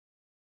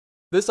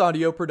This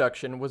audio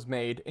production was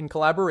made in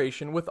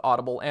collaboration with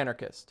Audible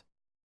Anarchist.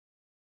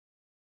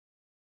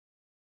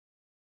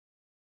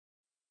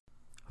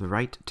 The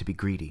right to be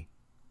greedy.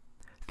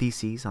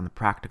 Theses on the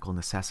practical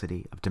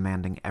necessity of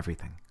demanding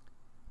everything,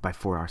 by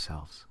For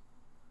Ourselves.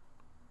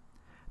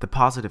 The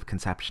positive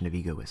conception of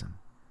egoism,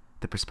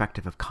 the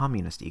perspective of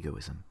communist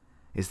egoism,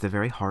 is the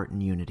very heart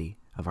and unity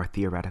of our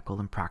theoretical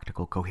and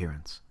practical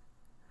coherence.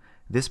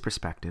 This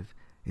perspective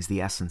is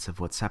the essence of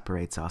what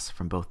separates us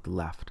from both the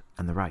left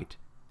and the right.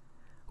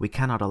 We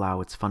cannot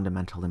allow its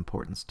fundamental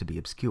importance to be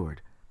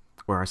obscured,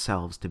 or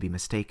ourselves to be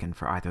mistaken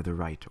for either the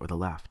right or the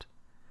left.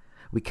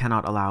 We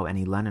cannot allow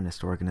any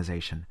Leninist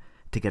organization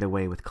to get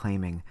away with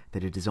claiming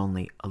that it is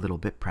only a little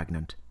bit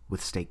pregnant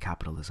with state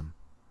capitalism.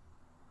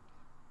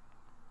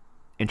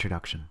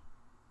 Introduction.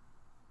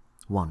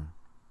 1.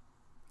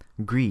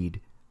 Greed,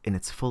 in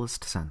its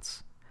fullest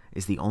sense,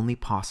 is the only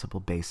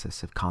possible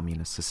basis of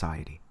communist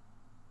society.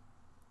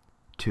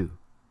 2.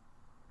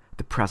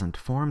 The present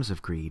forms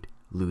of greed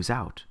lose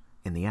out,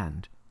 in the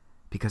end,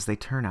 because they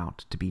turn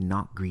out to be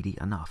not greedy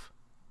enough.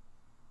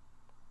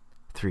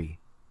 3.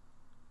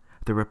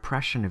 The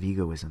repression of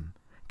egoism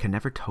can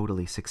never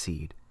totally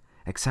succeed,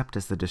 except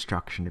as the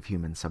destruction of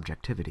human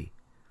subjectivity,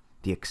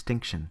 the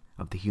extinction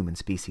of the human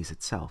species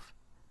itself,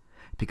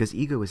 because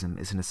egoism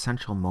is an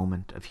essential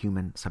moment of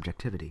human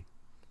subjectivity.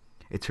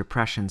 Its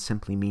repression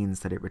simply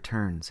means that it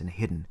returns in a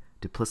hidden,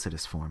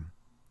 duplicitous form.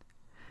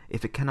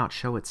 If it cannot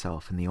show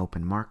itself in the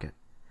open market,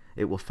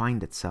 it will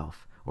find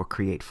itself, or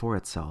create for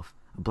itself,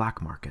 a black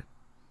market.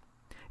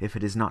 If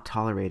it is not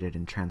tolerated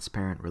in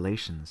transparent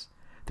relations,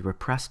 the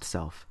repressed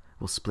self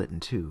will split in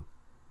two,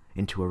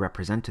 into a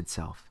represented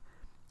self,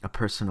 a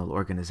personal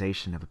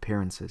organization of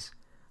appearances,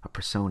 a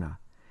persona,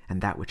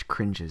 and that which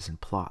cringes and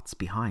plots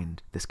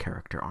behind this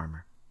character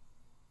armor.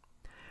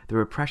 The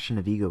repression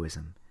of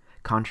egoism,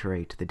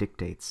 contrary to the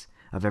dictates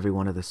of every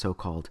one of the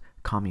so-called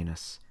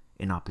communists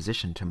in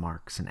opposition to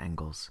Marx and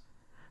Engels,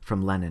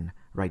 from Lenin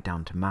right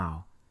down to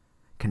Mao,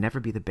 can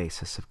never be the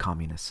basis of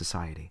communist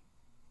society.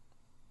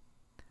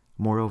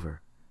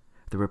 Moreover,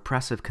 the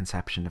repressive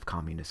conception of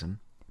communism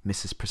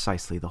misses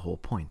precisely the whole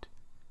point.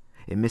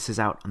 It misses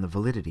out on the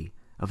validity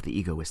of the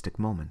egoistic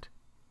moment.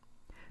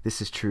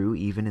 This is true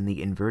even in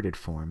the inverted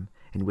form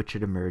in which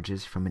it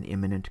emerges from an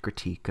imminent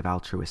critique of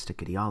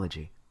altruistic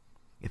ideology.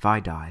 If I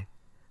die,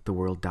 the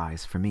world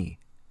dies for me.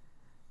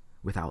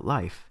 Without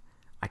life,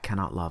 I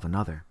cannot love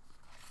another.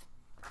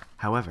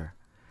 However,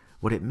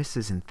 what it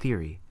misses in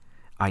theory,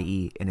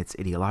 i.e. in its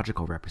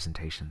ideological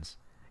representations,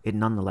 it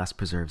nonetheless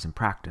preserves in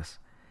practice,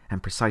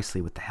 and precisely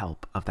with the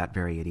help of that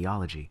very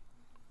ideology.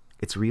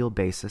 Its real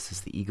basis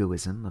is the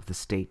egoism of the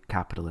state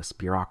capitalist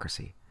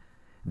bureaucracy.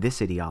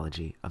 This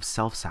ideology of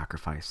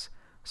self-sacrifice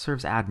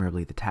serves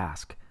admirably the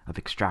task of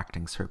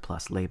extracting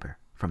surplus labor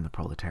from the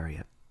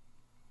proletariat.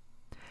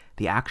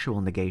 The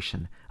actual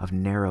negation of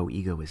narrow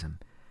egoism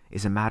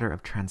is a matter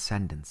of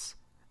transcendence,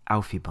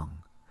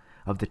 Aufhebung,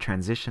 of the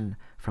transition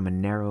from a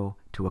narrow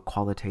to a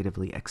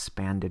qualitatively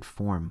expanded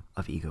form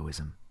of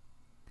egoism.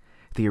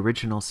 The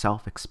original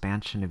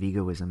self-expansion of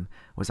egoism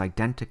was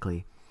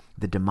identically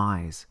the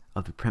demise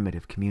of the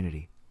primitive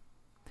community,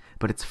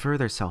 but its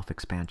further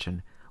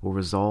self-expansion will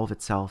resolve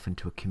itself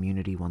into a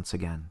community once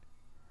again.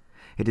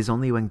 It is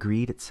only when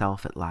greed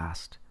itself at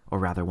last, or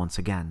rather once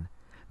again,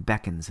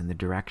 beckons in the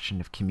direction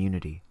of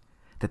community,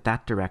 that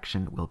that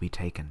direction will be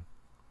taken.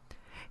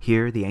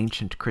 Here the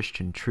ancient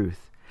Christian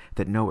truth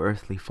that no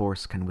earthly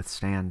force can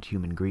withstand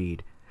human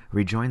greed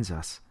rejoins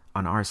us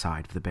on our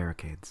side of the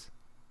barricades.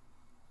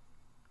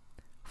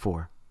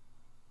 4.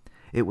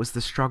 It was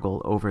the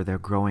struggle over their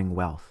growing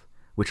wealth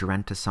which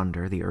rent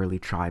asunder the early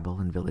tribal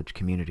and village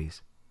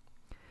communities.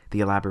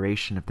 The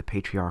elaboration of the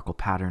patriarchal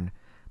pattern,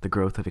 the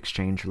growth of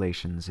exchange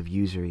relations, of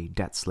usury,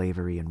 debt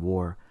slavery, and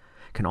war,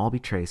 can all be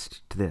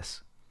traced to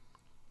this.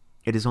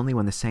 It is only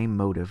when the same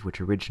motive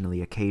which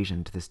originally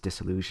occasioned this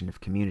dissolution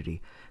of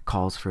community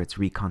calls for its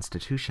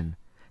reconstitution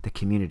that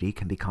community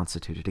can be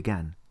constituted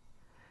again.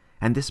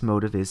 And this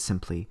motive is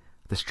simply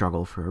the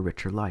struggle for a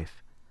richer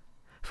life.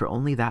 For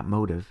only that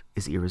motive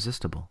is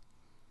irresistible.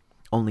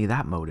 Only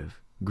that motive,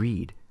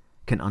 greed,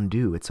 can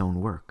undo its own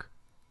work.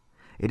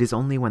 It is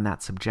only when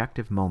that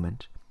subjective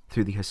moment,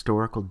 through the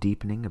historical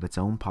deepening of its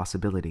own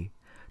possibility,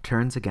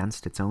 turns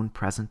against its own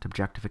present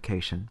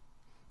objectification,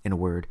 in a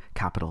word,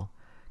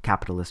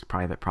 capitalist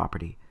private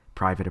property,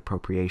 private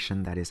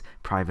appropriation, that is,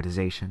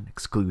 privatization,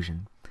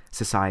 exclusion,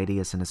 society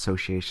as an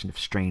association of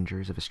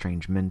strangers, of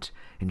estrangement,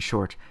 in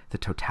short, the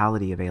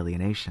totality of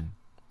alienation,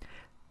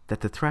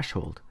 that the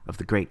threshold of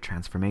the great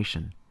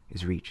transformation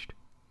is reached.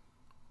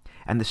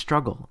 And the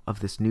struggle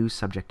of this new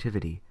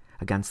subjectivity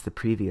against the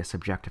previous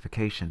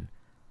objectification,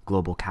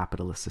 global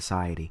capitalist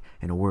society,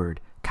 in a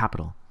word,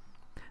 capital,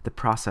 the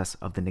process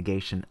of the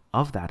negation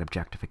of that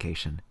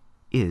objectification,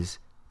 is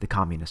the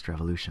communist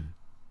revolution.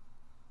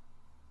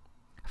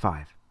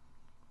 5.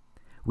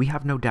 We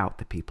have no doubt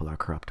that people are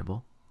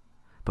corruptible,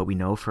 but we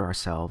know for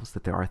ourselves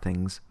that there are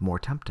things more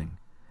tempting,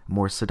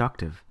 more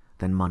seductive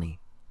than money,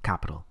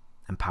 capital,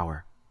 and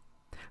power.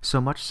 So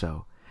much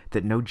so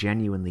that no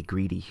genuinely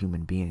greedy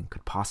human being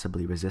could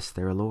possibly resist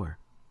their allure.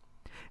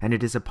 And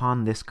it is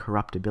upon this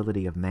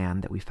corruptibility of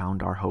man that we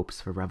found our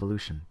hopes for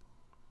revolution.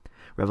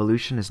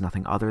 Revolution is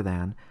nothing other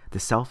than the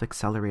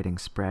self-accelerating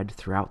spread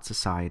throughout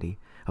society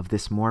of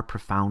this more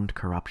profound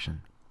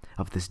corruption,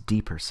 of this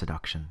deeper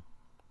seduction.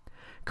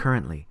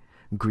 Currently,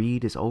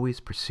 greed is always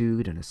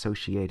pursued and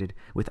associated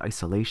with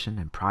isolation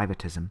and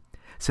privatism,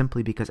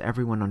 simply because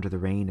everyone under the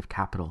reign of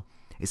capital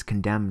is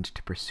condemned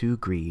to pursue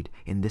greed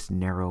in this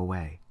narrow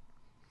way.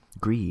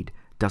 Greed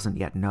doesn't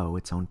yet know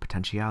its own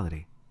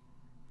potentiality.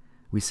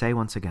 We say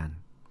once again,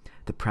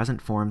 the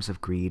present forms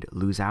of greed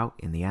lose out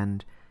in the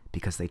end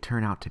because they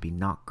turn out to be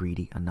not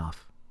greedy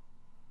enough.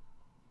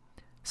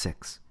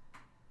 6.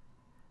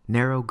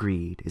 Narrow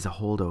greed is a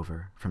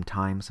holdover from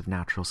times of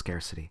natural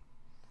scarcity.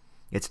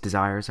 Its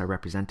desires are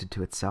represented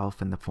to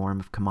itself in the form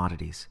of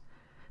commodities,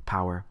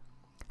 power,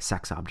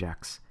 sex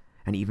objects,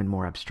 and even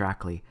more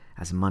abstractly,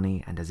 as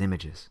money and as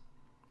images.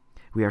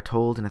 We are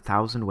told in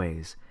 1,000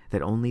 ways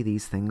that only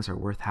these things are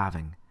worth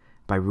having,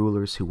 by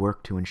rulers who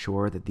work to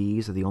ensure that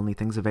these are the only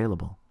things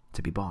available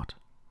to be bought.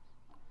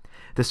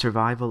 The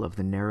survival of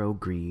the narrow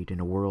greed in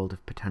a world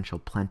of potential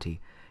plenty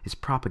is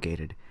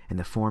propagated in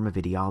the form of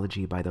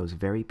ideology by those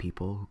very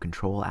people who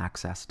control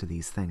access to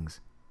these things.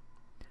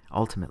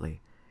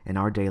 Ultimately, in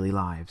our daily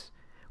lives,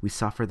 we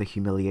suffer the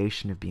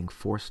humiliation of being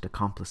forced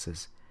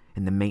accomplices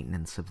in the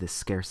maintenance of this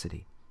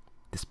scarcity,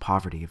 this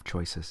poverty of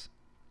choices.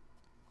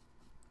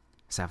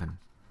 7.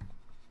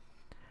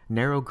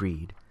 Narrow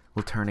greed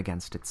will turn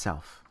against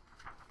itself.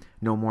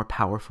 No more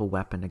powerful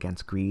weapon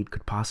against greed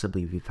could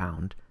possibly be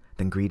found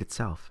than greed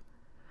itself.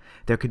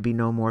 There could be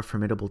no more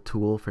formidable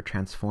tool for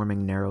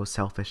transforming narrow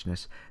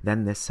selfishness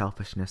than this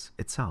selfishness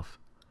itself.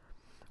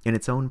 In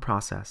its own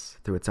process,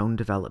 through its own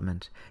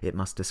development, it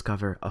must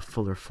discover a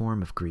fuller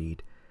form of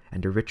greed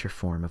and a richer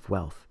form of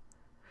wealth.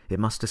 It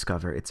must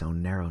discover its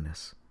own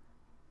narrowness.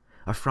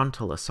 A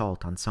frontal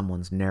assault on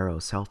someone's narrow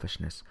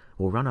selfishness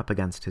will run up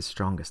against his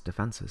strongest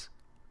defenses.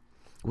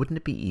 Wouldn't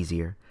it be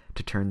easier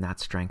to turn that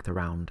strength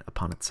around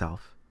upon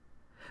itself?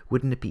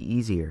 Wouldn't it be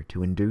easier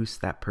to induce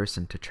that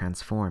person to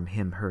transform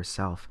him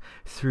herself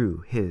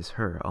through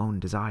his/her own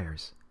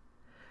desires?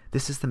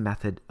 This is the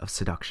method of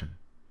seduction.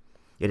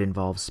 It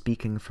involves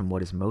speaking from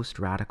what is most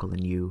radical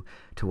in you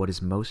to what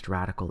is most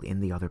radical in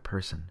the other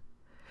person.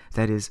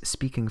 That is,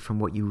 speaking from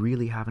what you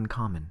really have in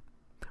common.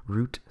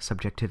 Root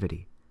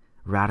subjectivity,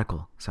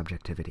 radical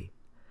subjectivity.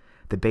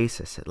 The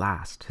basis, at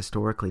last,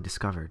 historically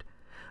discovered,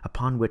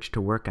 upon which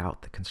to work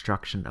out the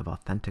construction of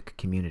authentic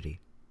community.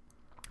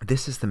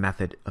 This is the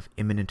method of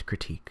immanent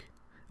critique,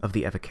 of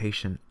the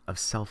evocation of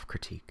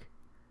self-critique.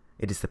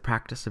 It is the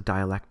practice of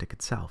dialectic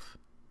itself.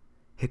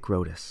 Hic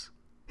Rhodus,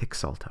 hic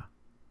salta.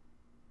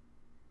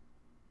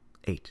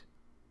 8.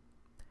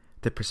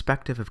 The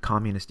perspective of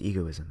communist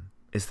egoism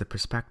is the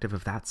perspective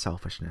of that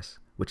selfishness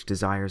which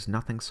desires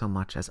nothing so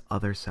much as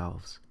other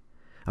selves,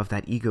 of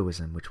that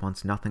egoism which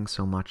wants nothing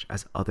so much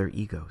as other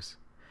egos,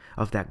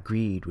 of that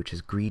greed which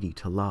is greedy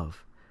to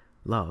love,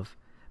 love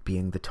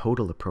being the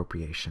total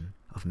appropriation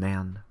of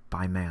man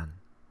by man.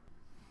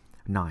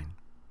 9.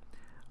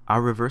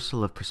 Our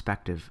reversal of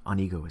perspective on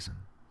egoism,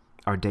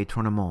 our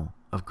détournement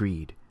of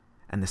greed,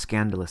 and the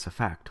scandalous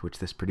effect which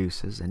this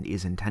produces and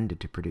is intended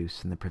to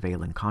produce in the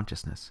prevailing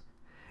consciousness,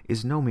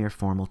 is no mere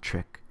formal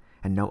trick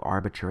and no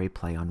arbitrary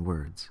play on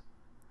words.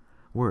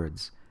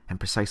 Words, and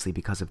precisely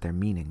because of their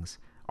meanings,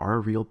 are a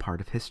real part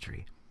of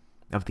history,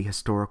 of the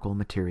historical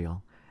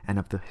material, and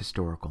of the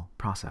historical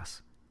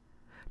process.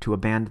 To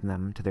abandon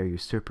them to their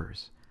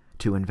usurpers,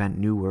 to invent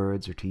new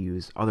words or to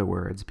use other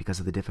words because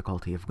of the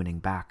difficulty of winning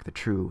back the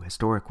true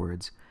historic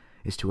words,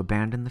 is to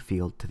abandon the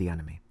field to the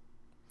enemy.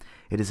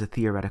 It is a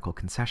theoretical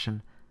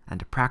concession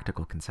and a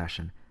practical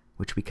concession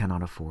which we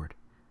cannot afford.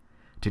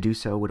 To do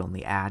so would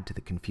only add to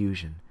the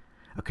confusion,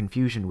 a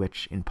confusion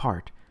which, in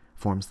part,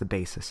 forms the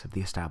basis of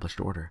the established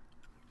order.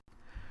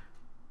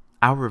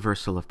 Our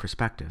reversal of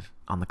perspective,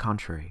 on the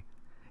contrary,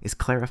 is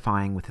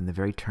clarifying within the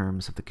very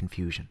terms of the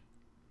confusion.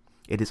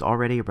 It is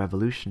already a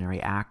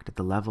revolutionary act at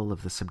the level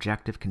of the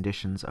subjective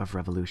conditions of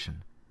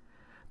revolution.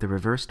 The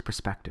reversed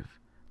perspective,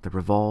 the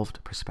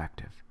revolved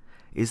perspective,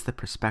 is the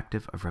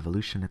perspective of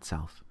revolution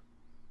itself.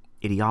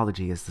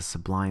 Ideology is the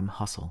sublime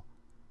hustle.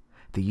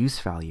 The use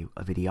value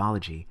of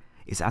ideology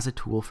is as a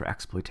tool for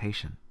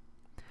exploitation.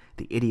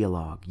 The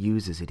ideologue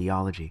uses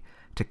ideology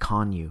to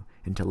con you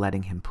into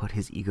letting him put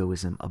his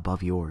egoism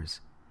above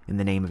yours, in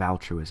the name of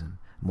altruism,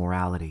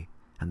 morality,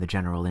 and the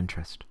general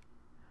interest.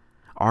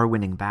 Our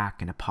winning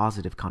back in a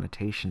positive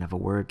connotation of a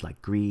word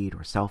like greed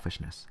or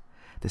selfishness,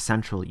 the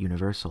central,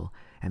 universal,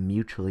 and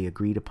mutually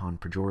agreed upon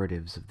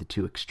pejoratives of the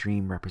two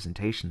extreme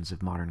representations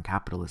of modern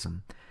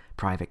capitalism,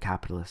 private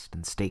capitalist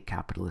and state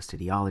capitalist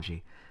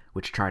ideology,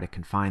 which try to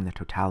confine the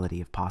totality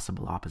of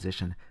possible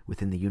opposition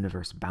within the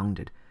universe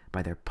bounded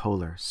by their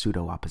polar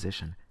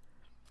pseudo-opposition,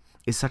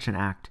 is such an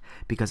act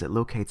because it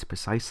locates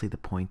precisely the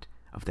point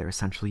of their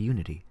essential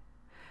unity,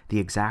 the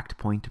exact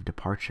point of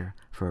departure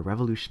for a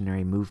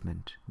revolutionary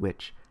movement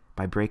which,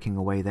 by breaking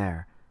away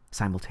there,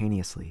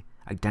 simultaneously,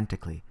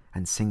 identically,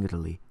 and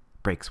singularly,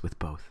 breaks with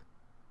both.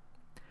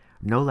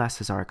 No less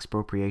is our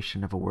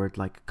expropriation of a word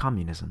like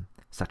communism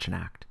such an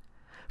act,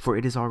 for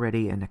it is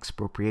already an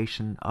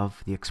expropriation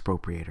of the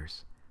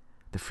expropriators.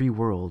 The free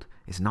world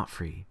is not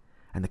free,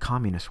 and the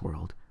communist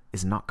world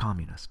is not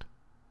communist.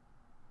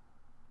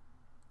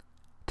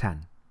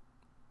 10.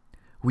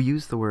 We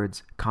use the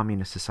words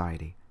communist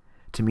society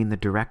to mean the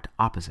direct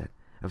opposite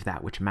of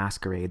that which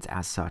masquerades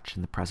as such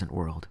in the present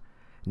world,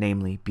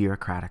 namely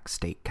bureaucratic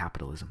state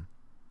capitalism.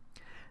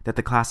 That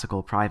the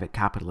classical private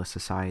capitalist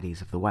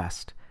societies of the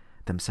West,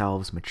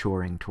 themselves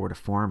maturing toward a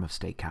form of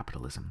state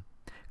capitalism,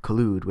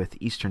 collude with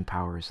Eastern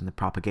powers in the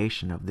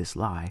propagation of this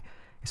lie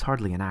is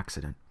hardly an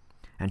accident,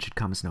 and should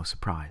come as no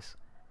surprise.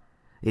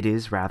 It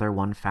is rather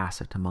one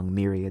facet among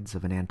myriads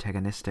of an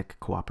antagonistic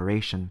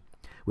cooperation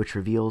which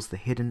reveals the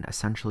hidden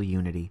essential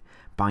unity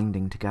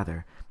binding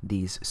together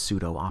these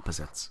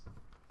pseudo-opposites.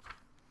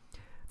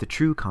 The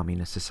true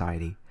communist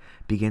society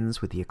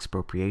begins with the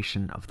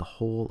expropriation of the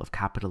whole of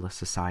capitalist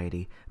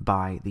society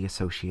by the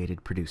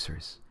associated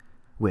producers,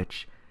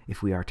 which,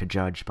 if we are to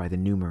judge by the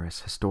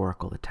numerous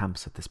historical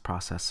attempts at this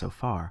process so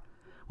far,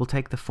 will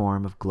take the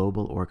form of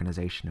global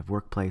organization of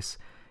workplace,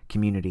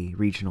 community,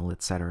 regional,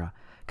 etc.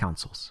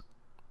 councils,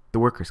 the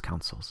workers'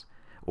 councils,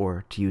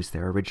 or, to use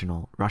their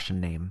original Russian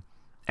name,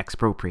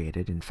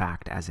 expropriated in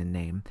fact as in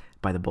name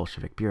by the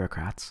Bolshevik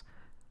bureaucrats,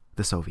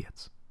 the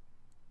Soviets.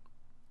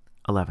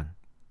 11.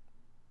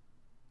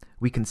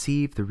 We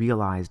conceive the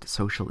realized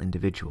social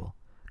individual,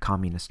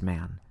 communist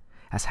man,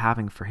 as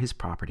having for his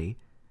property,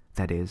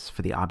 that is,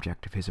 for the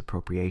object of his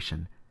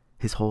appropriation,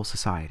 his whole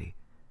society,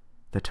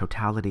 the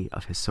totality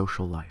of his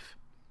social life.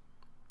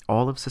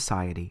 All of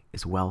society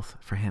is wealth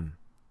for him.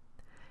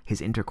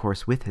 His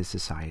intercourse with his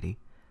society,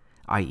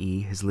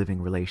 i.e., his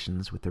living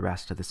relations with the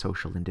rest of the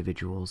social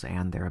individuals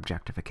and their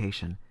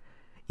objectification,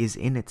 is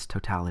in its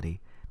totality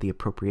the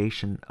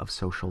appropriation of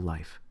social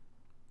life.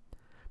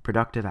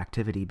 Productive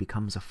activity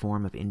becomes a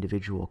form of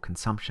individual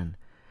consumption,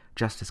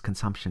 just as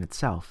consumption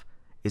itself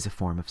is a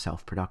form of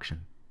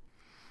self-production.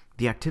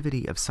 The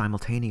activity of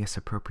simultaneous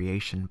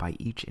appropriation by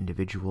each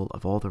individual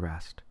of all the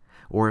rest,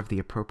 or of the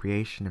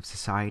appropriation of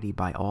society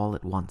by all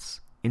at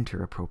once,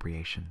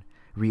 interappropriation,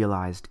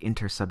 realized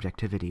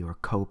intersubjectivity or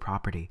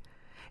co-property,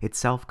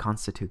 itself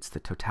constitutes the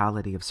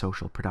totality of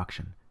social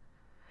production.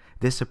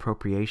 This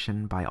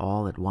appropriation by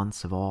all at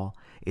once of all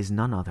is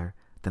none other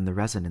than the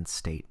resonance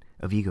state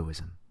of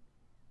egoism.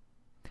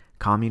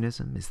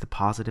 Communism is the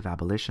positive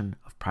abolition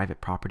of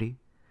private property,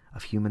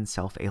 of human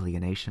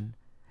self-alienation,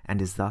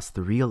 and is thus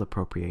the real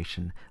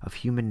appropriation of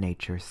human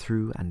nature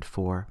through and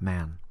for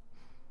man.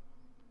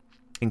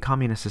 In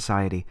communist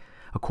society,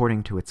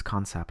 according to its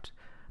concept,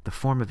 the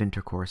form of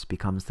intercourse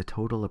becomes the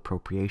total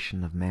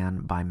appropriation of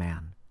man by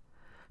man.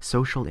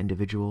 Social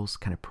individuals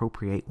can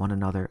appropriate one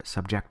another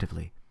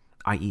subjectively,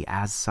 i.e.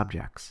 as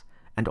subjects,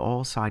 and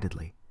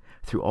all-sidedly,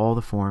 through all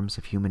the forms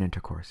of human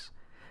intercourse,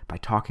 by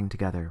talking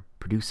together,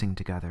 producing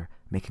together,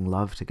 making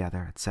love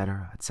together,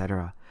 etc.,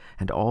 etc.,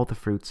 and all the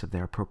fruits of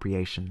their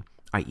appropriation,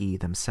 i.e.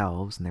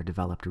 themselves and their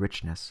developed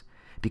richness,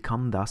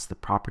 become thus the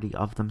property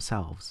of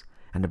themselves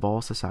and of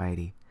all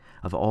society,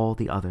 of all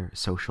the other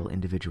social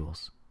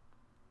individuals.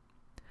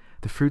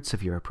 The fruits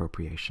of your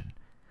appropriation,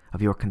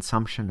 of your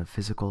consumption of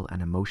physical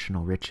and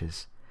emotional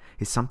riches,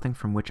 is something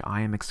from which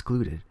I am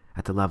excluded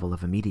at the level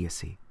of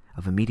immediacy,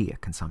 of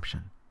immediate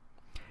consumption.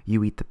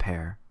 You eat the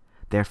pear,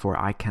 therefore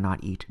I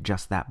cannot eat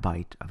just that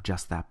bite of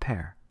just that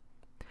pear.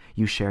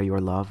 You share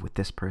your love with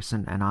this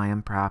person, and I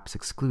am perhaps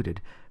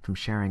excluded from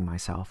sharing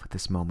myself at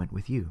this moment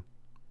with you.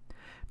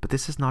 But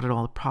this is not at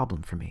all a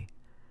problem for me,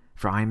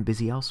 for I am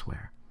busy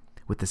elsewhere,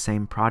 with the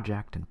same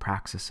project and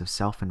praxis of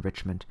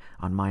self-enrichment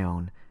on my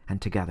own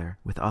and together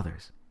with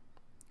others.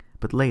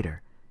 But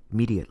later,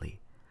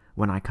 immediately,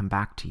 when I come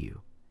back to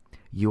you,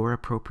 your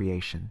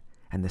appropriation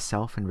and the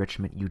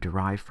self-enrichment you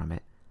derive from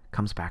it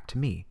comes back to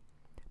me,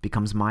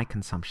 becomes my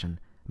consumption,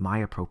 my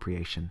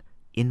appropriation,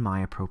 in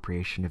my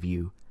appropriation of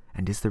you,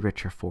 and is the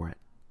richer for it.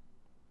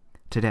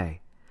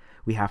 Today,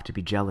 we have to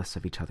be jealous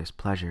of each other's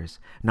pleasures,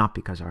 not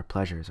because our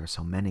pleasures are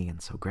so many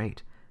and so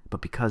great,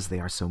 but because they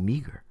are so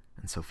meager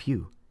and so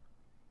few.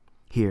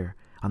 Here,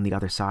 on the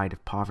other side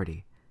of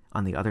poverty,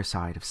 on the other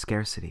side of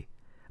scarcity,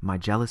 my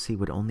jealousy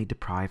would only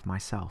deprive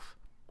myself.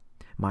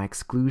 My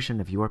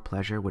exclusion of your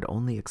pleasure would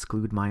only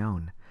exclude my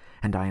own,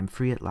 and I am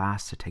free at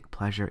last to take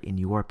pleasure in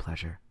your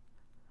pleasure.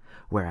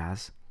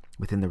 Whereas,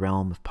 within the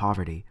realm of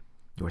poverty,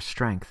 your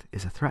strength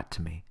is a threat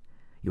to me,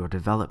 your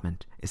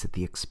development is at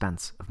the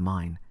expense of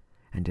mine,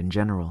 and in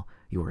general,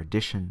 your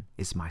addition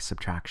is my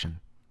subtraction.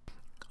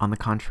 On the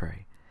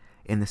contrary,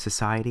 in the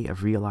society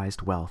of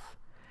realized wealth,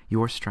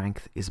 your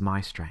strength is my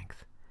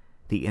strength,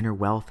 the inner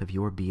wealth of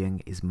your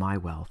being is my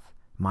wealth,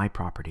 my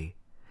property,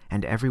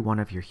 and every one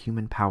of your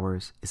human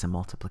powers is a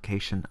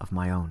multiplication of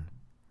my own.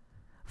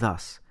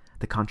 Thus,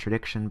 the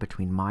contradiction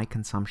between my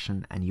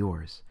consumption and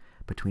yours,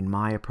 between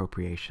my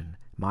appropriation,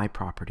 my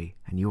property,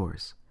 and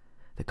yours,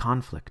 the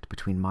conflict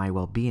between my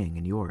well-being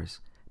and yours,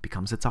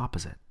 becomes its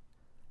opposite: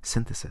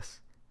 synthesis,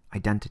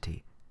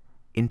 identity,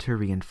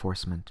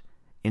 inter-reinforcement,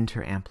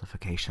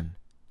 inter-amplification,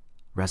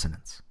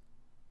 resonance.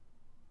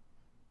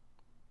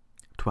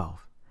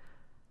 12.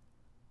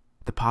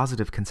 The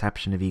positive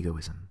conception of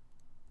egoism,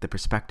 the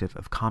perspective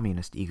of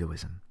communist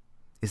egoism,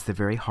 is the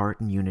very heart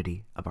and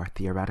unity of our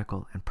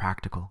theoretical and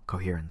practical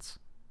coherence.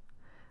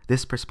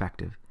 This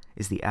perspective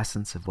is the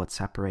essence of what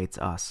separates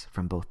us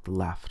from both the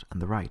left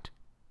and the right.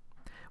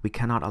 We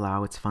cannot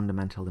allow its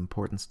fundamental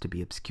importance to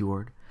be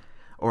obscured,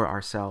 or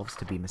ourselves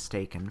to be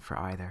mistaken for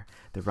either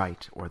the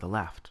right or the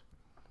left.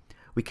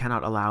 We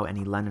cannot allow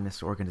any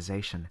Leninist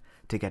organization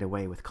to get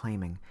away with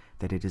claiming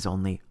that it is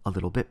only a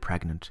little bit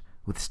pregnant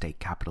with state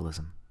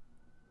capitalism.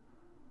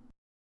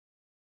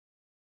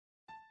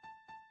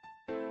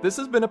 This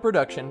has been a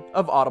production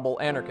of Audible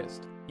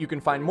Anarchist. You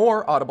can find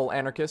more Audible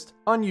Anarchist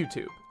on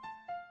YouTube.